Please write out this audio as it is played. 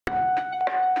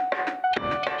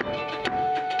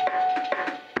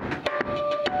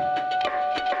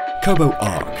Kobo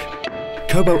Arc.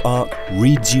 Kobo Arc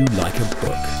reads you like a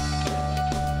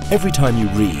book. Every time you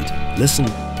read, listen,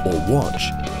 or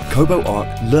watch, Kobo Arc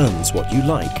learns what you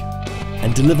like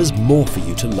and delivers more for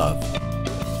you to love.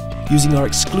 Using our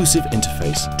exclusive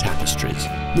interface, tapestries,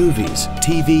 movies,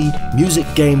 TV, music,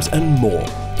 games, and more.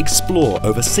 Explore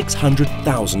over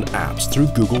 600,000 apps through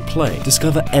Google Play.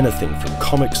 Discover anything from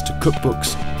comics to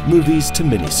cookbooks, movies to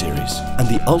miniseries. And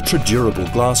the ultra-durable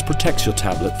glass protects your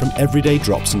tablet from everyday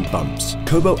drops and bumps.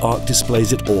 Kobo Arc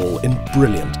displays it all in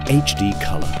brilliant HD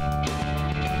color,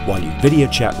 while you video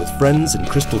chat with friends in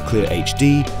crystal clear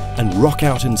HD and rock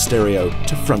out in stereo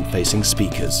to front-facing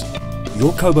speakers.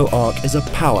 Your Kobo Arc is a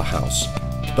powerhouse,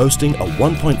 boasting a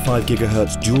 1.5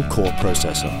 GHz dual-core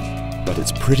processor. But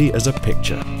it's pretty as a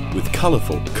picture, with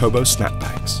colourful Kobo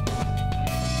snapbacks.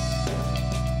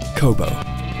 Kobo.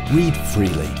 Read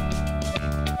freely.